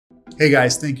Hey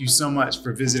guys, thank you so much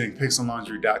for visiting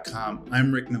pixellaundry.com.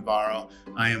 I'm Rick Navarro.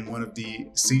 I am one of the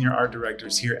senior art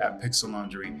directors here at Pixel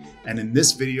Laundry. And in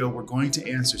this video, we're going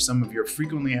to answer some of your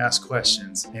frequently asked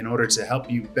questions in order to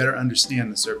help you better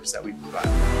understand the service that we provide.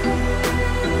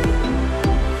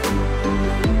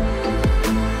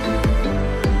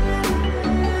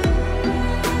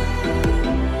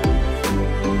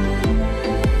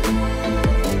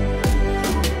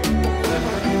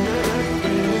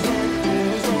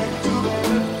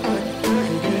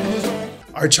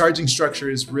 Our charging structure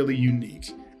is really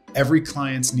unique. Every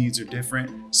client's needs are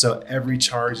different, so every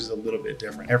charge is a little bit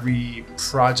different. Every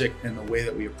project and the way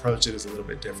that we approach it is a little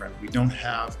bit different. We don't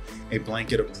have a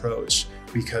blanket approach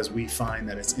because we find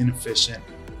that it's inefficient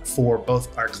for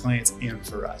both our clients and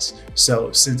for us.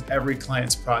 So since every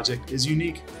client's project is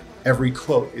unique, every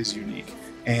quote is unique.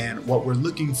 And what we're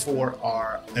looking for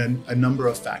are a number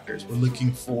of factors. We're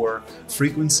looking for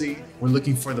frequency. We're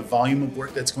looking for the volume of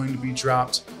work that's going to be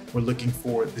dropped. We're looking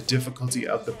for the difficulty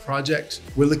of the project.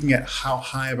 We're looking at how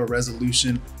high of a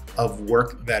resolution of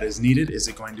work that is needed. Is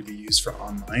it going to be used for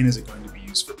online? Is it going to be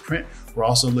used for print? We're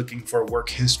also looking for work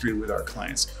history with our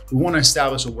clients. We want to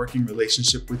establish a working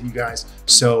relationship with you guys,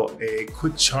 so a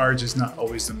quick charge is not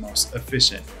always the most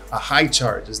efficient. A high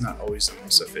charge is not always the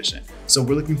most efficient. So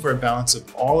we're looking for a balance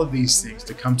of all of these things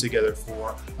to come together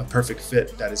for a perfect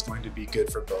fit that is going to be good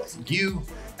for both you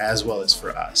as well as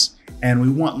for us. And we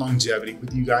want longevity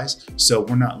with you guys, so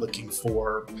we're not looking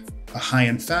for a high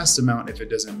and fast amount if it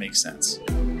doesn't make sense.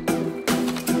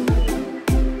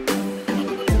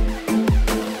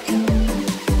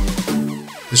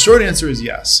 The short answer is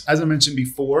yes. As I mentioned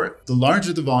before, the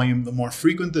larger the volume, the more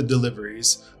frequent the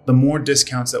deliveries, the more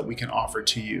discounts that we can offer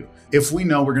to you. If we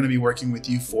know we're going to be working with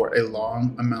you for a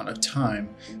long amount of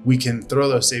time, we can throw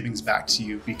those savings back to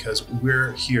you because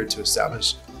we're here to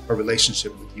establish a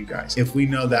relationship with you guys. If we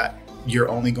know that you're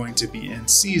only going to be in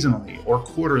seasonally or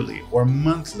quarterly or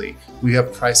monthly, we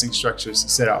have pricing structures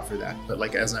set out for that. But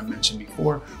like as I mentioned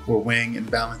before, we're weighing and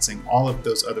balancing all of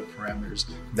those other parameters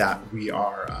that we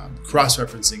are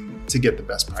cross-referencing to get the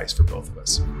best price for both of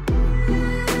us.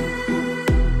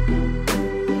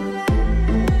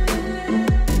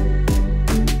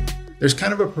 There's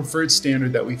kind of a preferred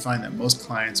standard that we find that most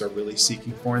clients are really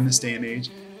seeking for in this day and age.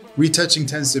 Retouching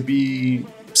tends to be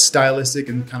stylistic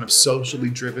and kind of socially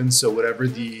driven, so whatever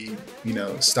the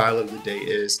style of the day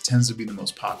is tends to be the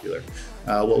most popular.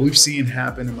 What we've seen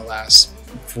happen in the last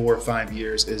 4 or 5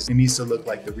 years is it needs to look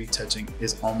like the retouching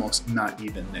is almost not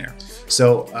even there.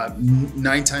 So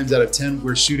 9 times out of 10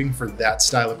 we're shooting for that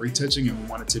style of retouching, and we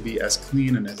want it to be as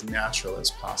clean and as natural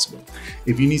as possible.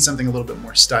 If you need something a little bit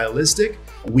more stylistic,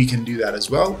 we can do that as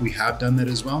well. We have done that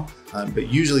as well. But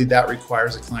usually that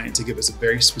requires a client to give us a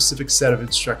very specific set of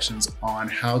instructions on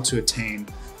how to attain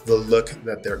the look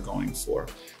that they're going for.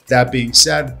 That being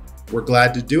said, we're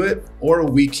glad to do it, or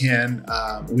we can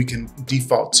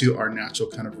default to our natural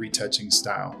kind of retouching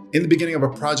style. In the beginning of a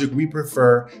project, we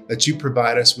prefer that you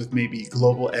provide us with maybe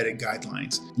global edit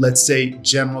guidelines. Let's say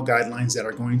general guidelines that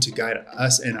are going to guide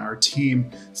us and our team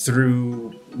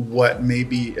through what may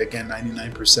be, again,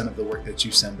 99% of the work that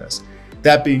you send us.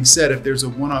 That being said, if there's a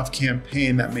one-off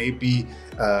campaign that may be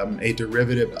a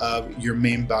derivative of your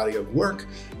main body of work,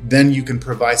 then you can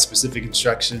provide specific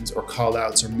instructions or call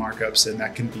outs or markups, and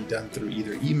that can be done through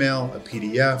either email, a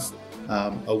PDF,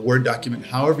 a Word document,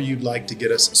 however you'd like to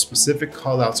get us specific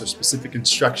call outs or specific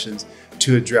instructions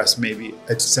to address maybe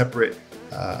a separate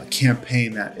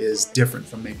campaign that is different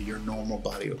from maybe your normal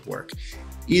body of work.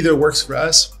 Either works for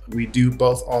us. We do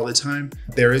both all the time.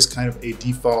 There is kind of a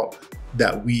default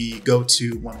that we go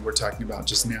to when we're talking about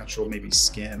just natural, maybe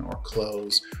skin or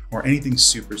clothes or anything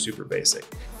super, super basic.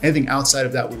 Anything outside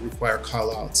of that would require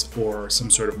call outs or some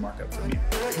sort of markup from you.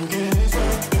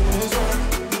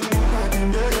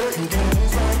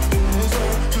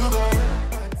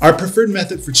 Our preferred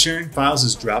method for sharing files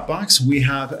is Dropbox. We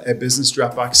have a business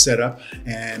Dropbox set up,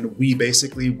 and we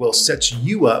basically will set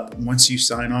you up once you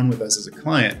sign on with us as a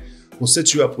client. We'll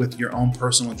set you up with your own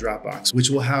personal Dropbox,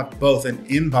 which will have both an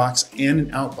inbox and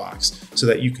an outbox so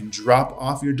that you can drop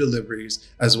off your deliveries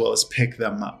as well as pick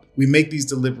them up. We make these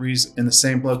deliveries in the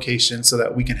same location so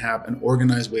that we can have an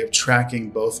organized way of tracking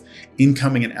both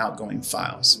incoming and outgoing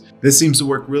files. This seems to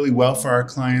work really well for our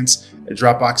clients.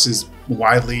 Dropbox is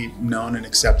widely known and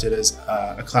accepted as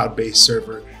a cloud-based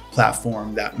server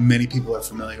platform that many people are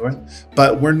familiar with,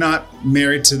 but we're not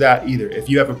married to that either. If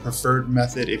you have a preferred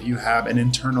method, if you have an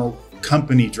internal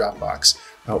company Dropbox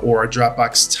or a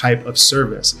Dropbox type of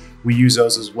service, we use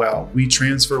those as well. We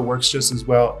transfer works just as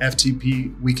well.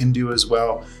 FTP we can do as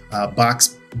well.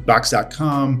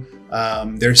 Box.com,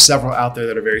 There's several out there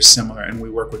that are very similar, and we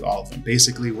work with all of them.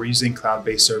 Basically, we're using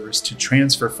cloud-based servers to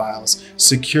transfer files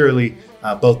securely,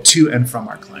 both to and from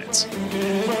our clients.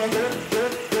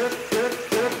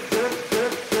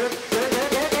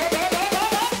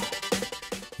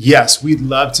 Yes, we'd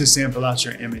love to sample out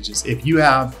your images. If you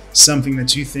have something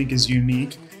that you think is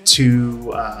unique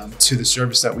to the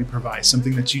service that we provide,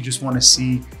 something that you just want to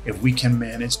see if we can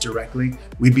manage directly,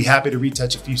 we'd be happy to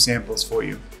retouch a few samples for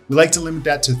you. We like to limit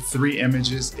that to 3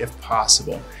 images if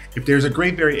possible. If there's a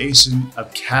great variation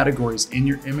of categories in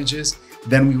your images,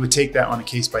 then we would take that on a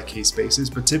case-by-case basis.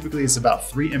 But typically it's about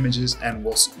 3 images, and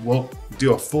we'll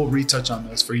do a full retouch on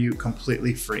those for you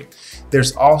completely free.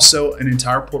 There's also an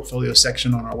entire portfolio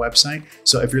section on our website.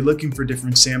 So if you're looking for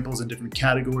different samples and different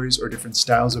categories or different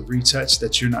styles of retouch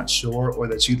that you're not sure or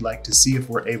that you'd like to see if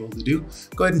we're able to do,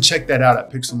 go ahead and check that out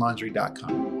at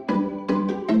pixellaundry.com.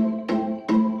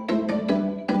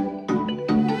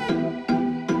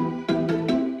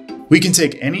 We can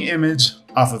take any image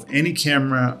off of any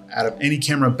camera, out of any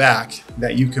camera back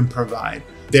that you can provide.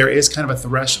 There is kind of a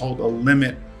threshold, a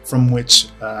limit from which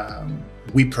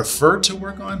we prefer to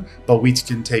work on, but we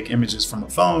can take images from a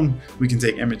phone, we can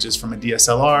take images from a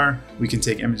DSLR, we can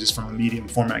take images from a medium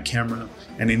format camera,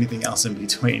 and anything else in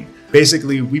between.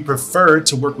 Basically, we prefer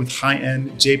to work with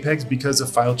high-end JPEGs because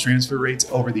of file transfer rates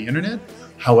over the internet.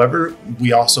 However,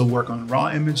 we also work on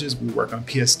raw images, we work on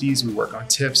PSDs, we work on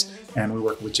TIFFs, and we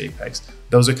work with JPEGs.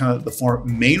 Those are kind of the 4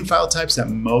 main file types that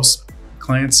most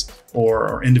clients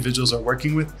or individuals are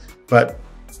working with. But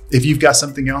if you've got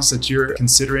something else that you're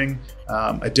considering,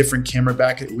 a different camera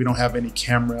back, we don't have any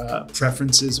camera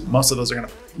preferences. Most of those are gonna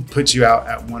put you out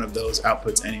at one of those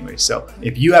outputs anyway. So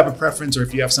if you have a preference or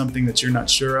if you have something that you're not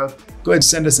sure of, go ahead and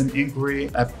send us an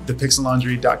inquiry at the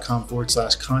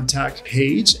pixellaundry.com/contact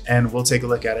page, and we'll take a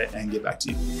look at it and get back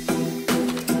to you.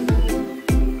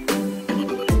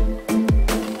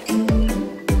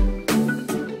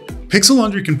 Pixel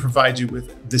Laundry can provide you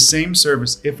with the same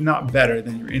service, if not better,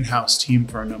 than your in-house team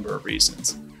for a number of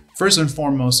reasons. First and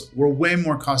foremost, we're way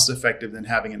more cost effective than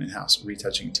having an in-house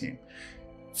retouching team.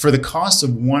 For the cost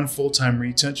of 1 full-time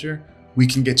retoucher, we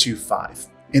can get you 5.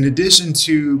 In addition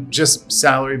to just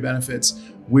salary benefits,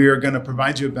 we're going to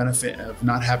provide you a benefit of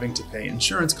not having to pay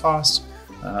insurance costs,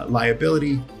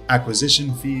 liability,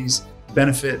 acquisition fees,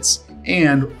 benefits,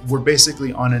 and we're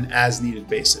basically on an as-needed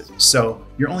basis. So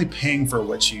you're only paying for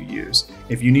what you use.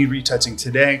 If you need retouching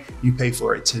today, you pay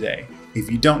for it today. If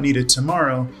you don't need it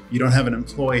tomorrow, you don't have an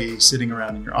employee sitting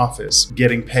around in your office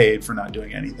getting paid for not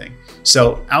doing anything.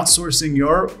 So outsourcing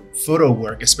your photo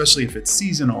work, especially if it's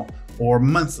seasonal or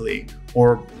monthly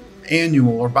or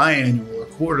annual or biannual or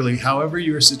quarterly, however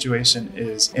your situation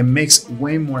is, it makes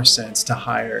way more sense to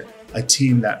hire a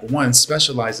team that, 1,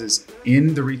 specializes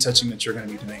in the retouching that you're going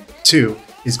to be doing, 2,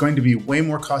 is going to be way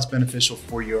more cost beneficial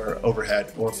for your overhead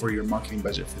or for your marketing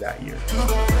budget for that year.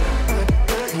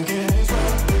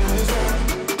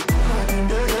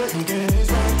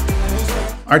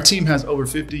 Our team has over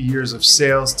 50 years of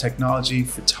sales, technology,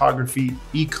 photography,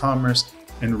 e-commerce,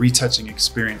 and retouching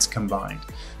experience combined.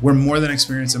 We're more than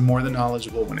experienced and more than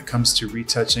knowledgeable when it comes to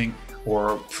retouching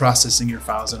or processing your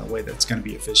files in a way that's going to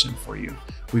be efficient for you.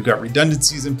 We've got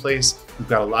redundancies in place. We've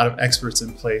got a lot of experts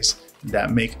in place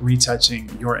that make retouching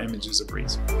your images a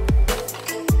breeze.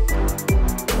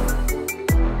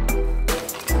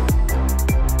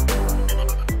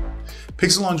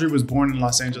 Pixel Laundry was born in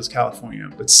Los Angeles, California,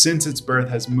 but since its birth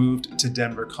has moved to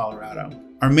Denver, Colorado.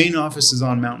 Our main office is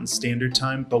on Mountain Standard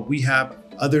Time, but we have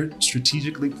other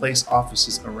strategically placed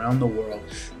offices around the world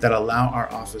that allow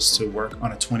our office to work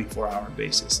on a 24-hour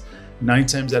basis. 9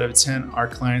 times out of 10, our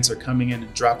clients are coming in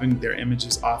and dropping their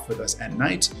images off with us at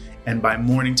night, and by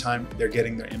morning time, they're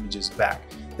getting their images back.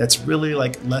 That's really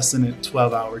like less than a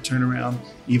 12-hour turnaround,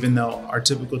 even though our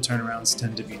typical turnarounds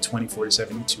tend to be 24 to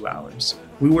 72 hours.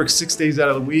 We work 6 days out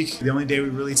of the week. The only day we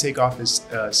really take off is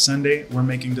Sunday. We're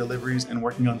making deliveries and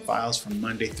working on files from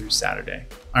Monday through Saturday.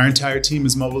 Our entire team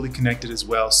is mobilely connected as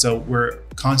well, so we're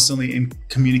constantly in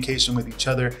communication with each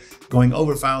other, going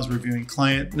over files, reviewing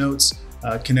client notes,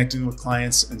 connecting with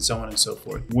clients, and so on and so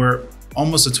forth. We're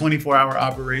almost a 24-hour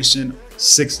operation,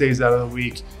 6 days out of the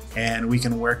week, and we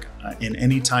can work in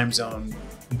any time zone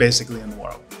basically in the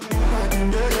world.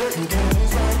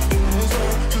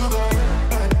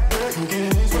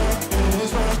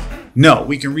 No,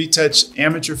 we can retouch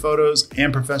amateur photos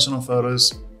and professional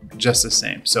photos just the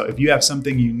same. So if you have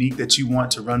something unique that you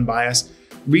want to run by us,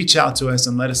 reach out to us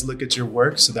and let us look at your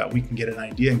work so that we can get an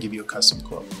idea and give you a custom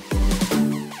quote.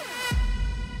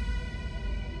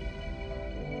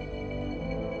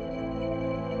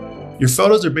 Your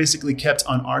photos are basically kept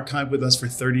on archive with us for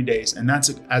 30 days, and that's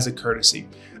as a courtesy.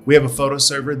 We have a photo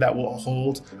server that will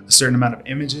hold a certain amount of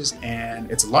images,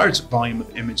 and it's a large volume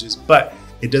of images, but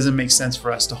it doesn't make sense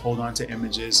for us to hold on to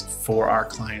images for our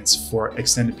clients for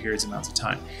extended periods amounts of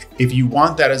time. If you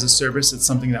want that as a service, it's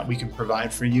something that we can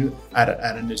provide for you at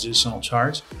an additional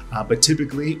charge. But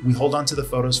typically, we hold on to the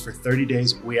photos for 30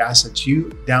 days. We ask that you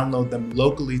download them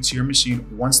locally to your machine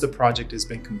once the project has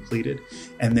been completed.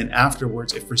 And then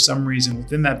afterwards, if for some reason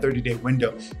within that 30-day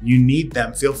window, you need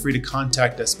them, feel free to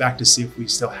contact us back to see if we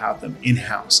still have them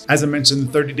in-house. As I mentioned,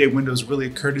 the 30-day window is really a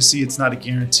courtesy. It's not a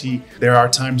guarantee. There are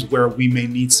times where we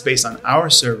may need space on our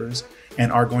servers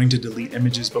and are going to delete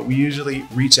images, but we usually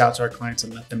reach out to our clients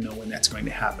and let them know when that's going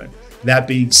to happen. That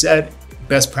being said,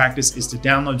 best practice is to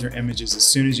download your images as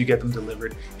soon as you get them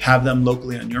delivered, have them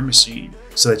locally on your machine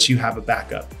so that you have a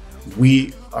backup.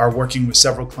 We are working with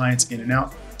several clients in and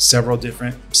out, several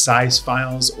different size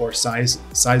files or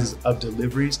sizes of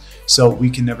deliveries. So we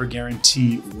can never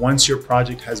guarantee once your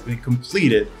project has been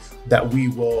completed that we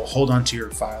will hold on to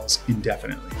your files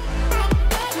indefinitely.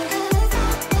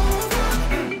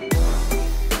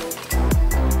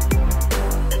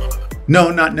 No,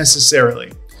 not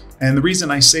necessarily. And the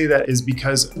reason I say that is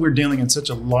because we're dealing in such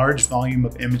a large volume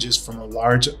of images from a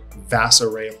large, vast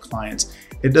array of clients.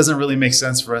 It doesn't really make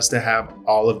sense for us to have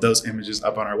all of those images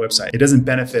up on our website. It doesn't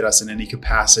benefit us in any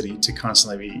capacity to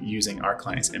constantly be using our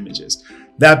clients' images.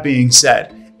 That being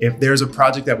said, if there's a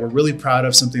project that we're really proud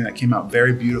of, something that came out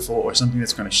very beautiful, or something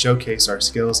that's going to showcase our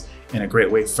skills in a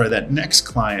great way for that next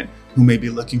client who may be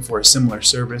looking for a similar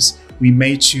service, we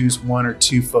may choose 1 or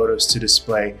 2 photos to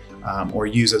display or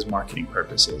use as marketing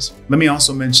purposes. Let me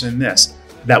also mention this,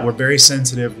 that we're very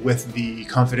sensitive with the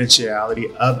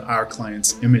confidentiality of our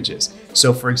clients' images.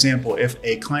 So for example, if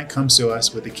a client comes to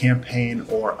us with a campaign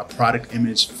or a product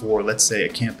image for, let's say, a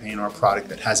campaign or a product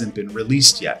that hasn't been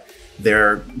released yet,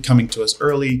 they're coming to us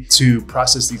early to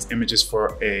process these images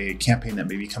for a campaign that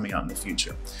may be coming out in the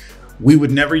future. We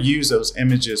would never use those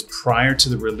images prior to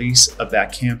the release of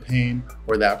that campaign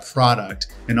or that product.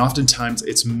 And oftentimes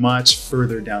it's much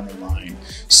further down the line.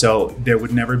 So there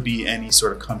would never be any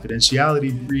sort of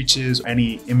confidentiality breaches,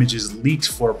 any images leaked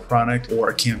for a product or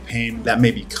a campaign that may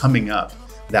be coming up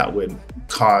that would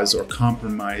cause or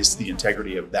compromise the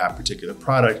integrity of that particular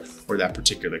product or that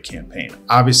particular campaign.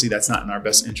 Obviously, that's not in our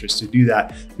best interest to do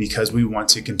that because we want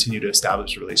to continue to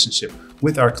establish a relationship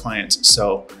with our clients.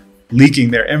 So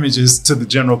leaking their images to the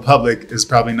general public is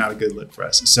probably not a good look for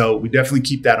us. So we definitely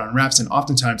keep that on wraps. And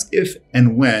oftentimes, if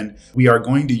and when we are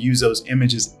going to use those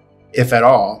images, if at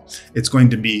all, it's going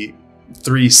to be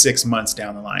 3-6 months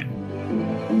down the line.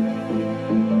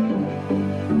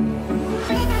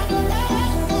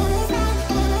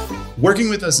 Working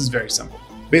with us is very simple.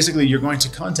 Basically, you're going to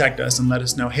contact us and let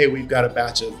us know, hey, we've got a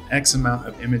batch of X amount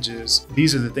of images.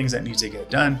 These are the things that need to get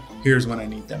done. Here's when I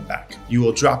need them back. You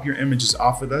will drop your images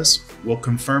off with us. We'll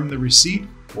confirm the receipt.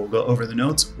 We'll go over the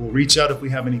notes. We'll reach out if we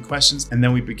have any questions, and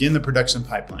then we begin the production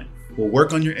pipeline. We'll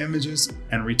work on your images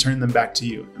and return them back to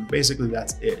you. And basically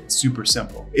that's it. It's super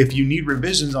simple. If you need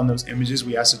revisions on those images,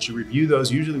 we ask that you review those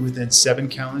usually within 7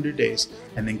 calendar days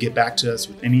and then get back to us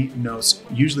with any notes,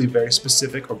 usually very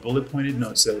specific or bullet pointed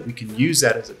notes, so that we can use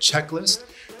that as a checklist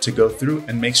to go through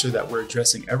and make sure that we're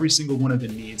addressing every single one of the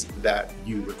needs that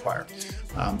you require.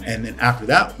 And then after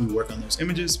that, we work on those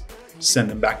images, send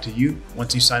them back to you.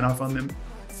 Once you sign off on them,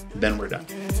 then we're done.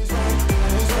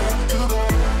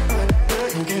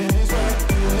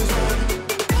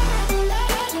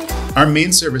 Our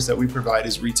main service that we provide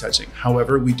is retouching.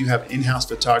 However, we do have in-house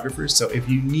photographers. So if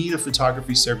you need a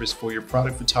photography service for your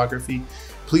product photography,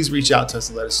 please reach out to us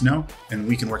and let us know, and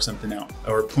we can work something out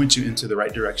or point you into the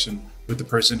right direction with the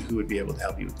person who would be able to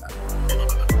help you with that.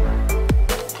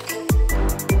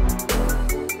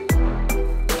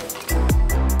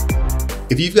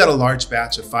 If you've got a large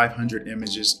batch of 500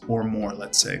 images or more,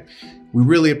 let's say, we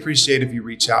really appreciate if you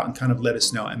reach out and kind of let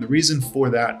us know. And the reason for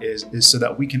that is so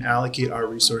that we can allocate our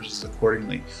resources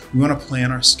accordingly. We want to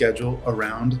plan our schedule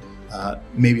around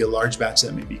maybe a large batch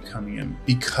that may be coming in.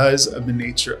 Because of the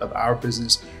nature of our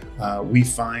business, we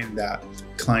find that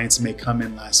clients may come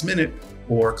in last minute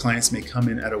or clients may come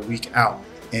in at a week out.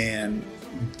 And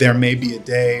there may be a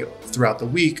day throughout the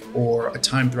week or a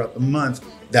time throughout the month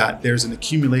that there's an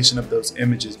accumulation of those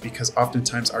images, because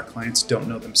oftentimes our clients don't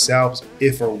know themselves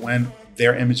if or when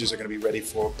their images are going to be ready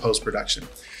for post-production.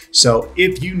 So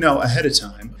if you know ahead of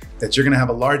time that you're going to have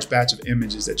a large batch of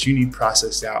images that you need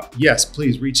processed out, yes,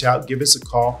 please reach out, give us a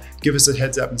call, give us a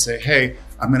heads up and say, hey,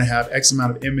 I'm going to have X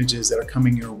amount of images that are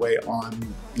coming your way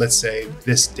on, let's say,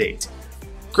 this date.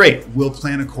 Great, we'll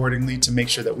plan accordingly to make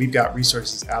sure that we've got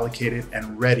resources allocated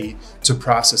and ready to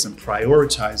process and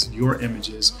prioritize your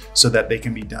images so that they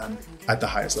can be done at the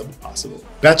highest level possible.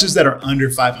 Batches that are under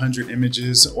 500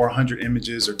 images or 100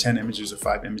 images or 10 images or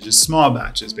 5 images, small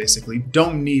batches basically,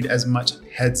 don't need as much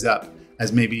heads up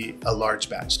as maybe a large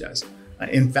batch does.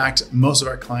 In fact, most of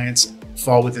our clients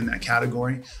fall within that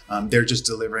category. They're just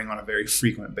delivering on a very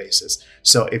frequent basis.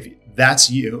 So if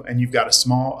that's you and you've got a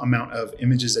small amount of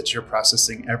images that you're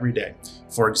processing every day,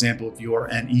 for example, if you're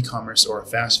an e-commerce or a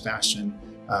fast fashion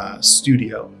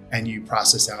studio and you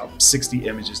process out 60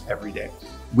 images every day,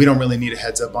 we don't really need a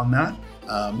heads up on that.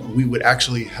 We would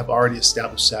actually have already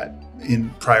established that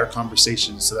in prior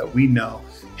conversations so that we know,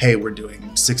 hey, we're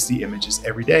doing 60 images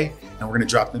every day and we're gonna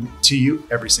drop them to you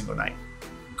every single night.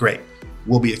 Great.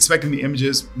 We'll be expecting the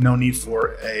images. No need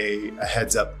for a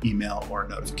heads up email or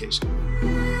notification.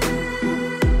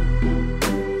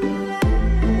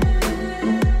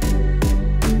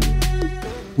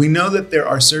 We know that there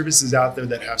are services out there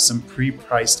that have some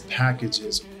pre-priced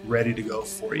packages ready to go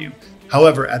for you.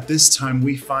 However, at this time,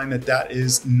 we find that that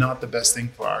is not the best thing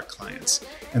for our clients.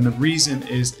 And the reason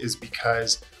is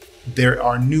because there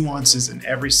are nuances in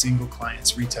every single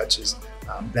client's retouches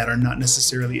that are not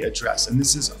necessarily addressed. And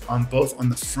this is on both on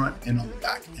the front and on the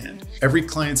back end. Every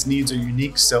client's needs are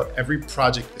unique, so every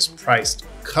project is priced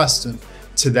custom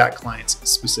to that client's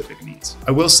specific needs.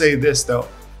 I will say this though,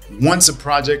 once a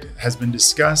project has been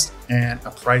discussed and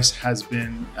a price has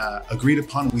been agreed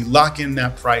upon, we lock in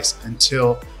that price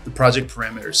until the project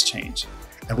parameters change.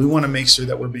 And we want to make sure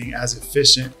that we're being as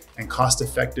efficient and cost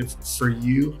effective for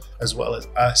you as well as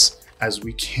us as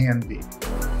we can be.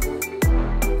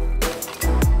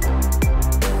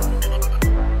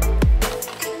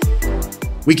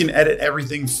 We can edit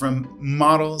everything from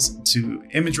models to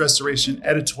image restoration,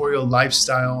 editorial,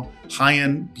 lifestyle,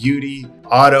 high-end beauty,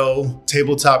 auto,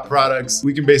 tabletop products.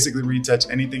 We can basically retouch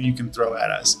anything you can throw at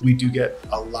us. We do get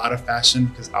a lot of fashion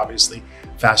because obviously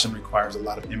fashion requires a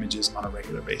lot of images on a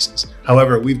regular basis.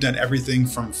 However, we've done everything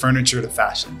from furniture to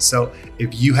fashion. So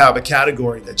if you have a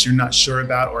category that you're not sure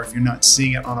about, or if you're not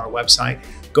seeing it on our website,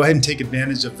 go ahead and take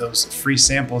advantage of those free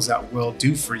samples that we'll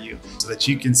do for you so that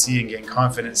you can see and gain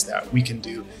confidence that we can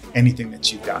do anything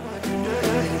that you've got.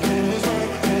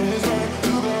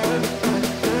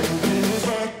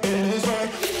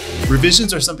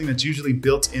 Revisions are something that's usually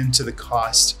built into the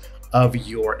cost of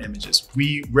your images.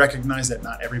 We recognize that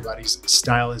not everybody's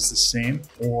style is the same,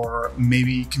 or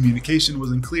maybe communication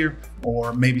wasn't clear,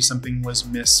 or maybe something was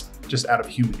missed just out of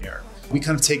human error. We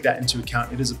kind of take that into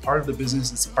account. It is a part of the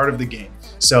business, it's a part of the game.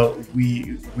 So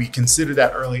we consider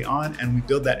that early on and we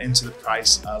build that into the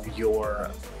price of your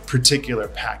particular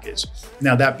package.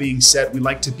 Now, that being said, we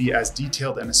like to be as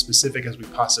detailed and as specific as we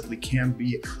possibly can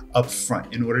be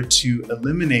upfront in order to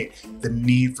eliminate the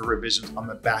need for revisions on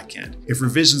the back end. If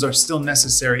revisions are still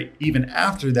necessary even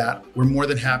after that, we're more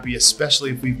than happy,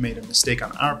 especially if we've made a mistake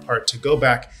on our part, to go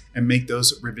back and make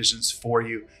those revisions for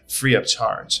you free of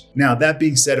charge. Now, that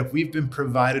being said, if we've been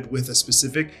provided with a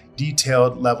specific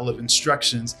detailed level of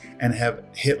instructions and have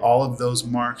hit all of those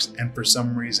marks, and for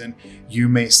some reason you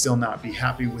may still not be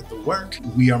happy with the work,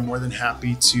 we are more than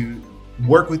happy to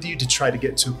work with you to try to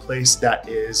get to a place that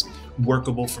is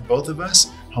workable for both of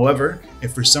us. However,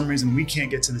 if for some reason we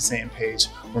can't get to the same page,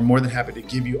 we're more than happy to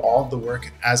give you all of the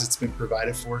work as it's been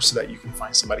provided for so that you can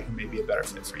find somebody who may be a better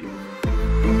fit for you.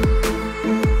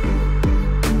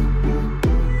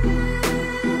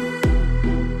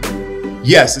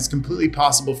 Yes, it's completely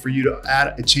possible for you to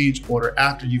add a change order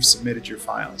after you've submitted your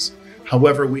files.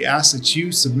 However, we ask that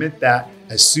you submit that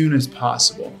as soon as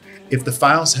possible. If the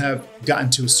files have gotten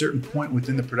to a certain point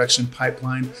within the production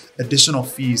pipeline, additional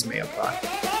fees may apply.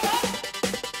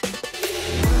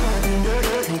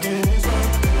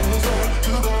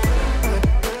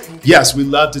 Yes, we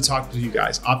love to talk to you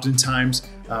guys. Oftentimes,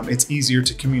 it's easier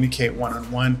to communicate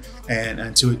one-on-one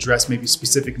and to address maybe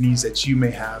specific needs that you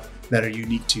may have that are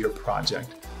unique to your project.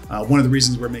 One of the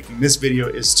reasons we're making this video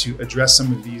is to address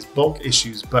some of these bulk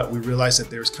issues, but we realize that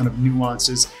there's kind of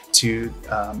nuances to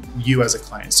you as a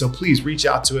client. So please reach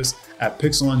out to us at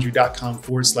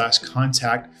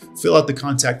pixellaundry.com/contact, fill out the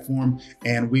contact form,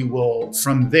 and we will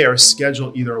from there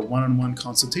schedule either a one-on-one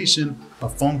consultation, a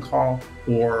phone call,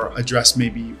 or address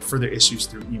maybe further issues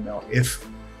through email if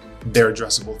they're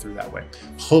addressable through that way.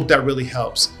 Hope that really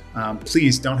helps.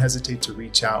 Please don't hesitate to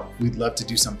reach out. We'd love to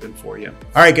do something for you.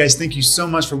 All right, guys, thank you so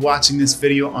much for watching this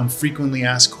video on frequently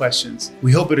asked questions.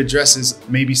 We hope it addresses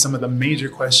maybe some of the major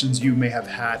questions you may have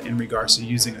had in regards to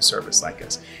using a service like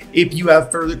us. If you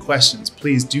have further questions,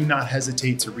 please do not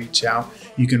hesitate to reach out.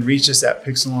 You can reach us at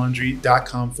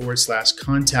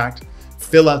pixellaundry.com/contact.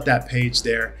 fill out that page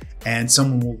there, and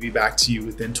someone will be back to you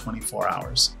within 24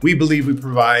 hours. We believe we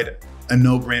provide a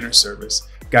no-brainer service.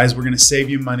 Guys, we're gonna save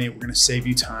you money, we're gonna save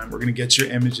you time, we're gonna get your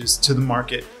images to the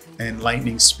market in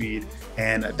lightning speed,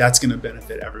 and that's gonna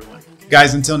benefit everyone.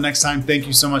 Guys, until next time, thank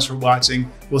you so much for watching.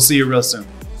 We'll see you real soon.